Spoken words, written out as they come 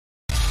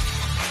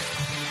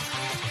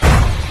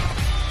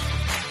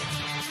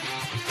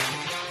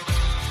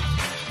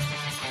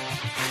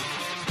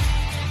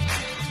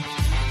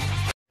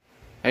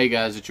Hey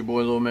guys, it's your boy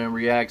Little Man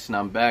Reacts, and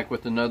I'm back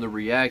with another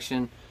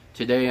reaction.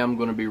 Today I'm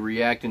going to be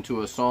reacting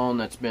to a song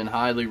that's been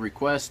highly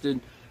requested,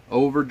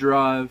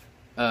 Overdrive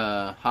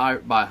by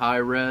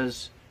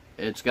Hi-Rez.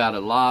 It's got a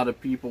lot of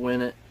people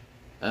in it.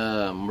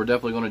 We're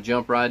definitely going to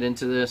jump right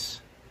into this.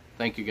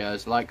 Thank you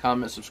guys. Like,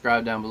 comment,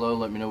 subscribe down below.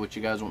 Let me know what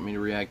you guys want me to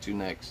react to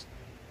next.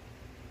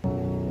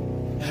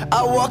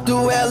 I walked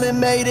through hell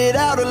and made it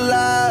out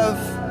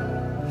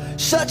alive.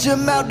 Shut your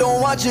mouth,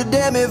 don't want your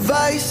damn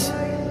advice.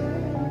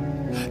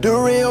 The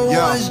real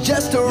ones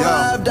just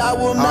arrived. I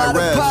will not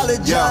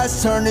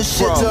apologize. Turn this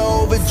shit to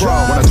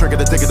overdrive. When I trigger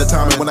the ticket, the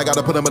timing. When I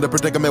gotta put him in a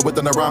predicament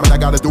within the rhyming, I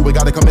gotta do it.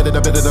 Gotta commit it,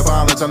 a bit of the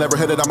violence. I never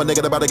hit it. I'm a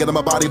nigga about to get in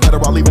my body better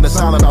while leaving it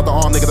silent. Out the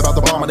arm, nigga about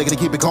the bomb. A nigga to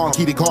keep it calm,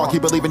 keep it calm.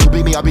 Keep believing you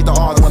beat me. I beat the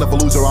odds. When I'm a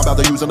loser, I'm about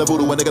to use in the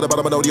voodoo. A nigga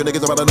about to know you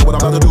niggas about to know what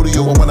I'm about to do to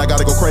you. And when I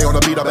gotta go cray on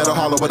the beat, I better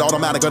hollow it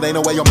automatic. But ain't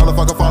no way your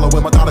motherfucker follow it.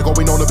 Methodical,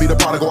 we know to be the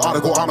prodigal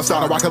article. I'm a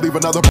starter. I can leave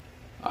another.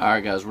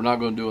 Alright guys, we're not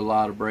going to do a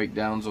lot of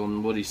breakdowns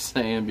on what he's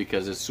saying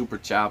because it's super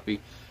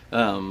choppy.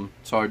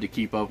 It's hard to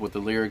keep up with the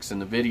lyrics in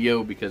the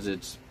video because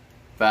it's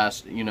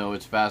fast, you know,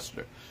 it's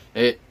faster.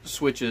 It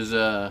switches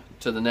to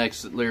the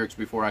next lyrics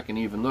before I can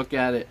even look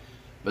at it.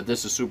 But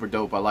this is super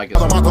dope. I like it.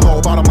 I'm out the low,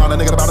 bottom line,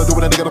 a nigga about to do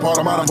it, a nigga the part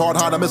of mine. I'm hard,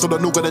 hide, I missile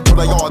the nuke until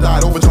they all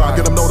died. Overdrive,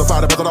 get them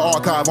notified about the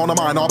archive. On the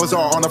mind, all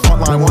bizarre, on the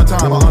front line. One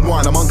time, I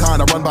unwind, I'm unkind,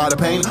 I run by the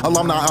pain.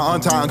 Alumni, I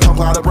untie, and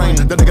comply the brain.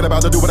 The nigga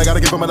about to do it, I gotta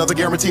give him another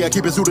guarantee. I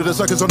keep it suited to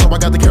suckers, so know I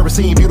got the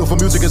kerosene. Beautiful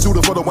music is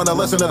suited for the one to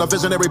listen to the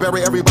visionary.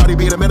 Bury everybody,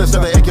 be the minister,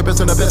 the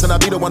incubus and the best, and I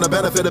be the one to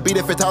benefit. To beat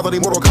it, fatality,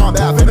 Mortal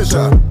Kombat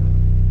finisher.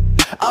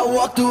 I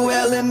walked through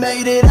hell and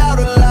made it out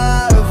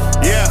alive.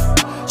 Yeah.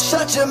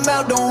 Shut your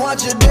mouth, don't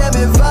want your damn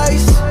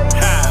advice.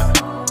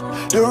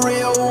 The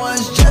real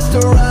ones just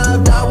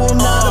arrived. I will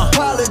not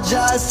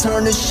apologize.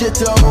 Turn this shit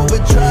to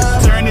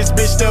overdrive. Turn this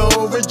bitch to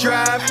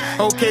overdrive.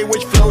 Okay,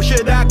 which flow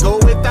should I go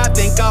with? I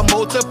think I'll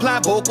multiply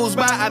vocals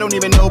by I don't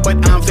even know, but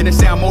I'm finna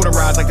sound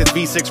motorized like this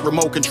V6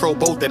 remote control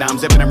boat that I'm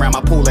zipping around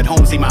my pool at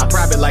home. See, my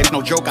private life's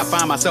no joke. I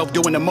find myself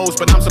doing the most,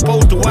 but I'm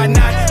supposed to. Why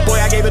not?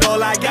 Boy, I gave it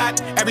all I got.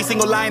 Every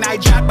single line I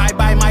jot. Bye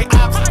bye my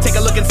ops. Take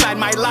a look inside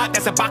my lot.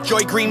 That's a Bok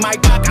Joy green my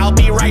cock. I'll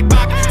be right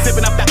back.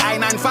 Zipping up the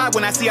I-95.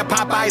 When I see a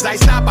Popeyes, I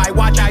stop. I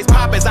watch eyes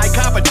pop as I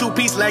cop a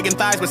two-piece leg and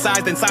thighs with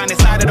size, then sign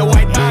inside of the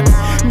white box.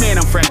 Man,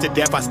 I'm fresh to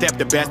death. I step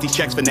the best. These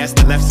checks finesse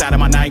the left side of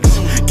my Nikes.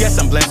 Guess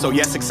I'm blessed, so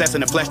yes, success in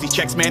the flesh. These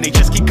checks, man, they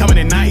just keep coming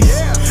in nice.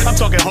 I'm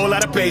talking a whole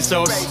lot of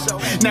pesos.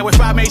 Now if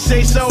I may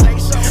say so,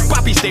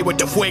 Papi stay with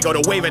the fuego.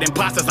 The wave at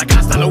imposters like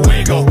hasta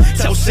luego.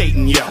 Tell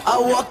Satan, yo. I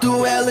walked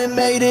through hell and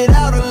made it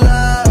out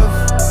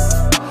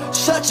alive.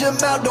 Shut your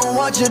mouth, don't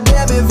want your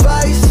damn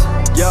advice.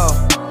 Yo,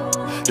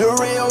 the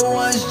real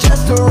ones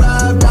just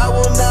arrived. I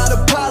will not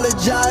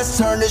apologize.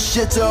 Turn this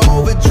shit to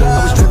overdrive.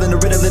 I was drilling the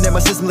riddling in my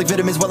system like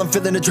vitamins while I'm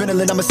feeling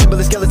adrenaline. I'm a symbol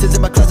of skeletons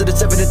in my closet.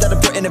 It's evident that I'm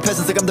threatening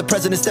peasants like I'm the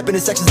president. Stepping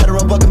in sections that are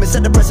unwelcome and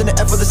set the precedent.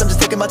 Effortless, I'm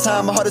just taking my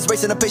time. My heart is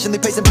racing, I'm patiently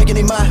pacing, picking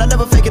in mind. I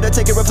never fake it, I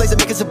take it, replace it,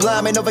 make it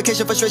sublime. Ain't no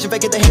vacation, frustration,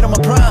 fake it, they hate on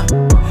my prime.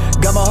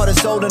 Got my heart and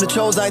soul in the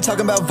trolls. I ain't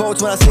talking about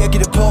votes when I say I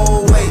get a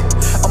poll. Wait,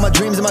 all my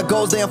dreams and my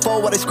goals, they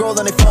unfold while they scroll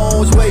on their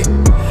phones. Wait,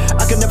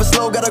 I can never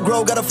slow, gotta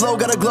grow, gotta flow,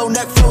 gotta glow.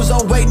 Neck froze,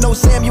 oh wait, no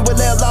Samuel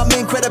L. I'm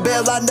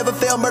incredible, I never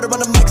fail. Murder on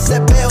the mic,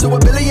 set bail. To a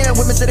billion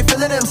women say they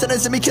feeling them,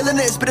 sentencing me killing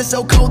it. Spit it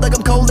so cold like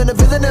I'm cold in a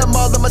villain.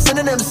 All of my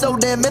synonyms so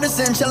damn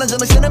innocent. Challenging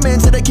like cinnamon,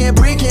 so they can't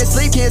breathe, can't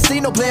sleep, can't see,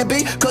 no plan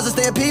B. Cause a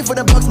stampede for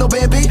them bucks, no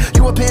Bambi.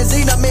 You a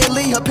pansy, not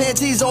manly. Her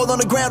panties all on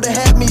the ground to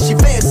have me, she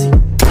fancy.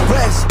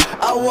 Rest,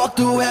 I walked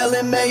through hell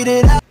and made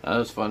it out. That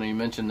was funny. You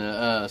mentioned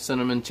the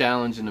cinnamon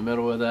challenge in the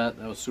middle of that.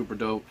 That was super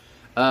dope.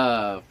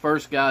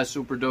 First guy,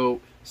 super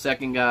dope.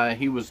 Second guy,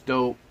 he was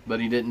dope, but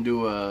he didn't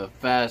do a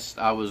fast.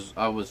 I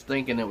was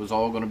thinking it was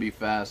all going to be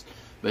fast,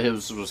 but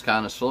his was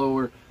kind of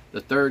slower.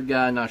 The third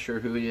guy, not sure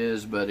who he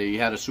is, but he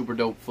had a super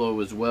dope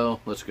flow as well.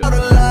 Let's go.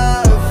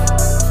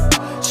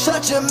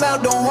 Shut your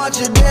mouth, don't want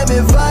your damn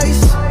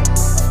advice.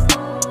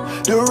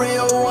 The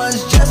real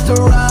ones just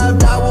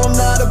arrived. I will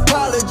not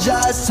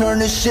apologize. Turn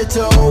this shit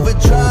to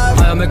overdrive.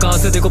 आया मैं कहाँ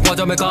से देखो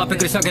पहुंचा मैं कहाँ पे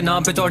कृष्णा के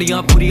नाम पे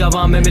चौड़ियाँ पूरी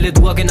आवाम में मिले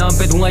दुआ के नाम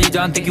पे धुआं ये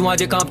जानते क्यों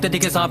आज कांपते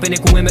दिखे सांप ने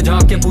कुएं में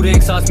झांक के पूरे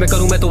एक सांस में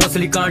करूँ मैं तो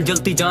असली कांड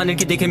जलती जाने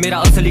की देखे मेरा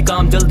असली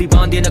काम जल्दी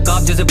बांध ये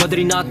नकाब जैसे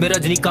बद्रीनाथ में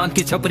रजनीकांत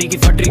की छपरी की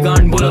फटरी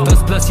गांड बोला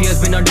 10+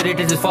 years been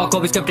underrated as fuck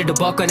always kept it a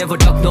buck I never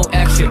duck no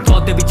action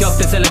thought they be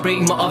chuffed and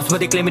celebrating my ups but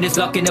they claiming it's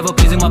luck and never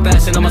praising my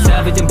passion I'm a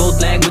savage in both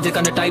languages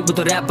kinda tight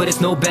with the rap but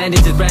it's no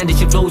bandages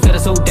brandish it flows that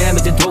are so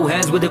damaging throw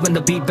hands with it when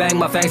the beat bang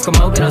my fangs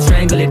come out and I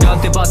strangle it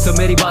डालते बात से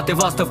मेरी बातें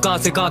वास्तव कहाँ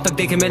से कहाँ तक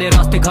देखे मैंने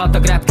रास्ते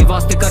घातक रैप के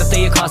वास्ते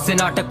करते ये खास से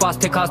नाटक पास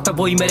थे खास तक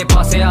वही मेरे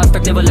पास है आज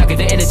तक never lack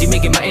the energy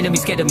making my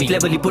enemies scared of me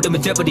cleverly put them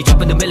in jeopardy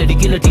chopping the melody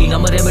guillotine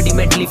I'm a remedy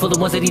mentally for the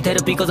ones that need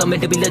therapy cause I'm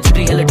meant to be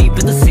legendary hella deep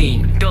in the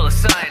scene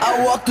I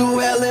walked through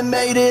hell and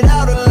made it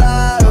out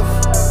alive.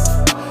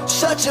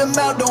 Shut your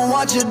mouth, don't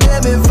want your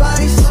damn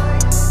advice.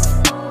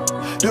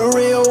 The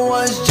real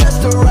ones just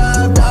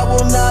arrived, I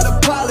will not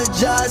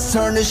apologize.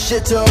 Turn this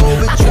shit to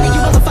overdrive. I tell you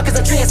motherfuckers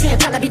are trans, can't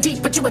try to be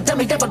deep, but you a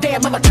dummy, double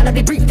damn. I'm trying to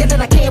be brief,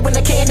 then I can when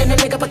I can. And the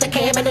nigga put the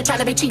cam and they try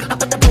to be cheap. I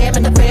put the blam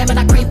in the fam and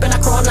I creep and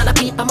I crawl and I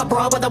peep. I'm a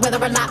brawl whether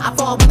or not I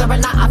fall, whether or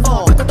not I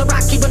fall. Put the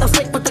rock, keep it on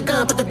slick, put the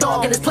gun, put the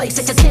dog in his place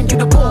and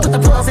continue to pull. Put the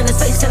balls in his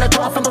face and I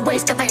draw from the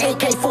waist. Got the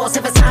AK-4,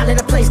 if it's hot in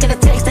the place, get a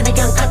taste and a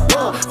young cut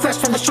raw.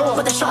 Fresh from the shore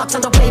with the sharks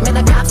on the way, man,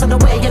 the cops on the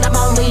way. And I'm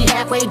only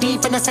halfway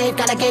deep in the safe,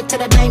 gotta get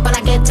to the bank, but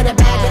I get to the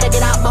bag, better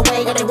get out my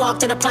way, or they walk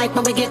to the plank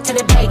when we get to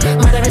the bay.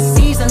 Murderous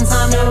seasons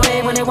on the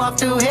way, when they walk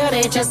through here,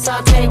 they just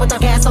saute with the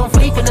gas on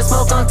fleek and the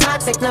smoke on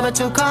toxic. Number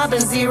 2 carbon,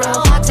 0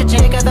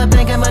 oxygen. Got the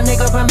bank of my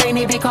nigga from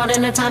Maine, be caught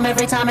in the time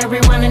every time,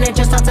 everyone, and it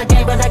just starts a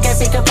game. But I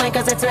guess he complain,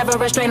 cause it's never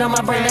a strain on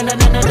my brain.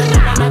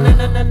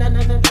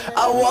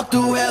 I walked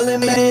through hell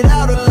and made it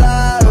out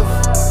alive.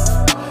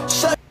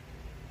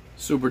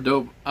 Super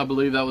dope. I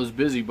believe that was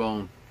Busy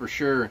Bone for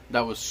sure.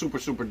 That was super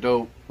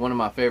dope. One of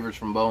my favorites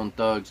from Bone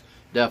Thugs.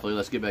 Definitely.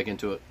 Let's get back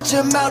into it. Watch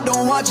your mouth,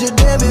 don't watch your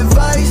damn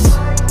advice.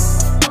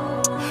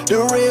 The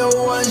real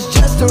ones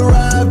just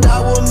arrived, I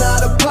will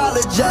not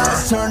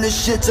apologize. Turn this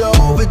shit to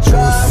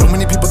overdrive. So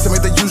many people tell me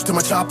they used to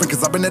my chopping,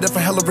 cause I've been at it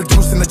for hella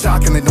reducing the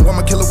jocking. They know I'm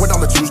a killer with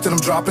all the juice that I'm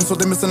dropping, so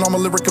they missing all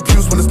my lyric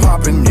abuse when it's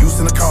popping. Muse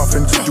in the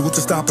coffin, you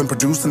to stop and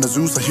produce in the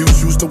Zeus. A huge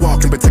used to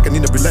walking, but take a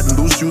need to be letting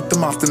loose, shoot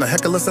them often. A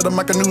heckler set them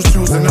like a news,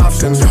 choosing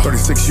options.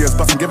 36 years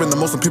busting, giving the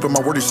most of people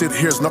my wordy shit.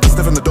 Here's nothing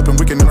sniffing the dope and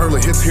weekend and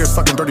early hits here.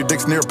 Sucking dirty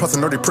dicks near,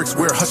 pussing nerdy pricks.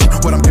 We're hushing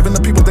what I'm giving the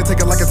people, they take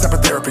it like a type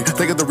of therapy.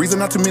 They get the reason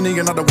not too many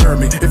are not aware of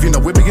me. If you know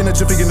we begin a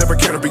jiffy, you never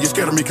care to be. You're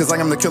scared of me, cause I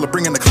am the killer,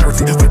 bringing the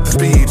clarity with the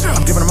speed.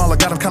 I'm giving them all I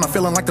got, I'm kinda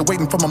feeling like they're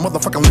waiting for my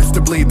motherfucking lips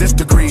to bleed. This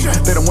degree,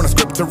 they don't want a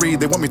script to read.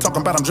 They want me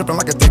talking about I'm dripping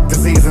like a dick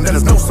disease, and that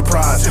is no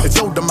surprise. It's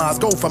your demise,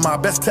 go for my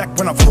best tech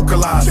when I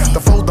vocalize. The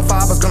fold, the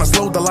 5 is gonna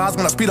slow the lies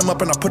when I speed them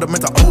up and I put them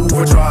into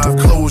overdrive.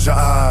 Close your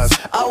eyes.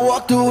 I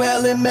walked through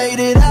hell and made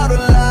it out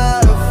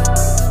alive.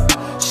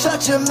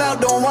 Shut your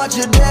mouth, don't watch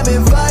your damn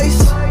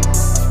advice.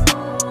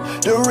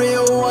 The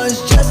real ones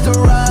just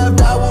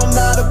arrived, I will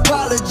not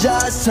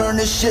apologize. Turn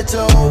this shit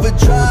to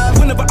overdrive.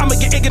 Whenever I'ma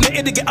get ignorant,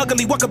 it'll get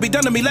ugly. What could be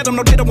done to me? Let them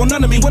know they don't want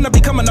none of me. When I be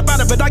coming up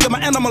out of it, I am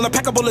an animal,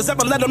 impeccable as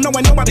ever. Let them know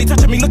ain't nobody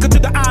touching me. Look into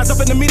the eyes of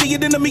an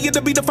immediate enemy.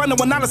 It'll be the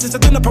final analysis,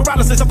 and then the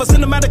paralysis of a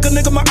cinematic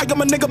enigma. I am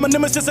a nigga, my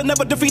nemesis, and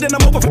never defeated.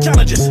 I'm over for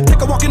challenges.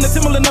 Take a walk in the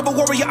Timberland, never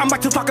warrior. I'm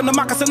like Tupac in the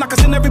moccasin. I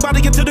can send everybody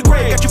into the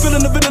grave. Got you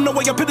feeling the villain, the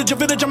way I pitted your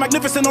village. I'm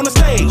magnificent on the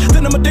stage.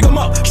 Then I'ma dig them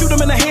up, shoot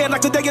them in the head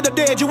like the Day of the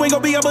Dead. You ain't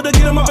gonna be able to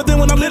get them up, but then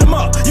when I lit them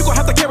up, you gon'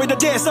 have to carry the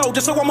dead soul,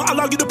 just so I'ma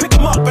allow you to pick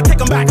them up and take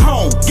them back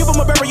home. Give them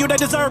a burial they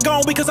deserve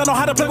gone, because I know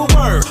how to play with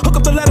words. Hook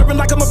up the lettering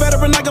like I'm a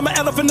veteran, like I'm an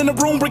elephant in the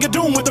room, bring it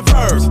doom with the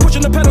verbs.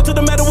 Pushing the pedal to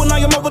the metal and I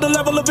am over the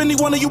level of any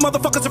one of you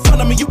motherfuckers in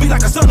front of me. You be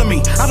like a son of me.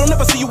 I don't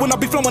ever see you when I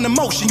be flowing in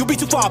motion. You be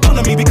too far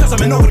under me because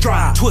I'm in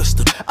overdrive.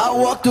 Twisted. I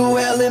walked through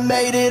hell and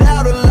made it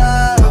out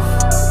alive.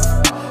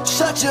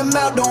 Shut your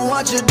mouth, don't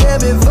watch your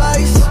damn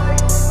advice.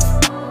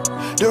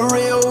 The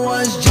real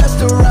ones just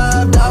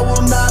arrived, I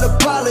will not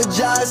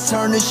apologize.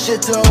 Turn this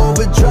shit to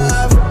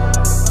overdrive.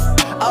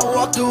 I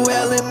walked through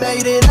hell and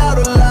made it out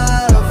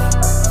alive.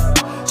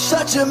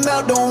 Shut your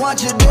mouth, don't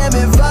watch your damn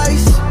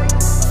advice.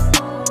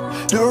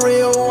 The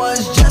real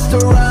ones just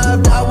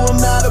arrived, I will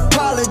not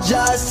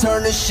apologize.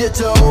 Turn this shit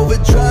to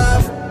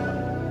overdrive.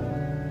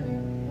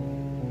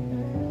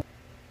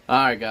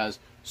 Alright guys,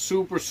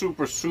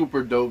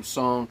 super dope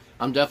song.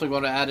 I'm definitely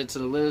going to add it to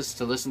the list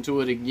to listen to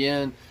it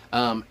again.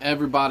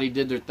 Everybody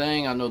did their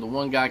thing. I know the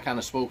one guy kind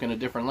of spoke in a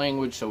different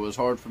language, so it was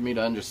hard for me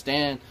to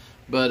understand,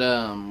 but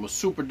was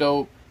super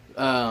dope.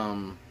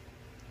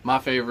 My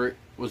favorite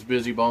was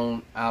Busy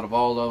Bone out of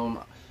all of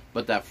them,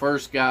 but that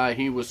first guy,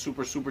 he was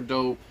super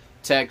dope.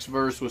 Tech's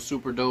verse was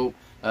super dope.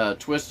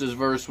 Twisted's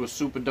verse was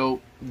super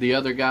dope. The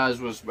other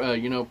guys was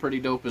you know, pretty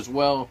dope as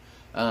well.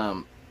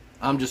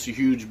 I'm just a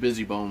huge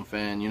Busy Bone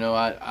fan. You know,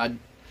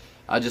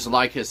 I just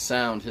like his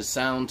sound. His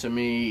sound to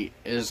me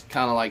is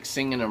kind of like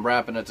singing and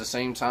rapping at the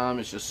same time.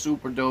 It's just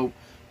super dope.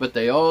 But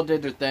they all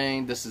did their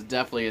thing. This is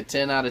definitely a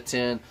 10 out of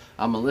 10.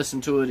 I'm going to listen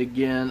to it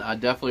again. I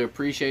definitely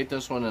appreciate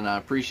this one, and I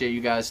appreciate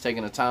you guys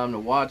taking the time to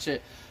watch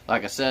it.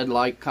 Like I said,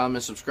 like,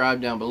 comment, subscribe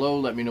down below.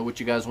 Let me know what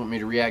you guys want me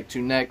to react to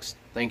next.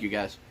 Thank you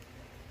guys.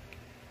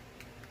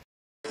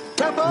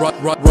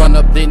 Run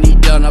up, then he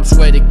done up,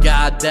 swear to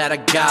God that I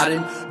got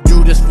him.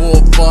 Do this for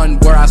fun,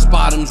 where I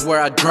spot him's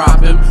where I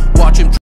drop him. Watch him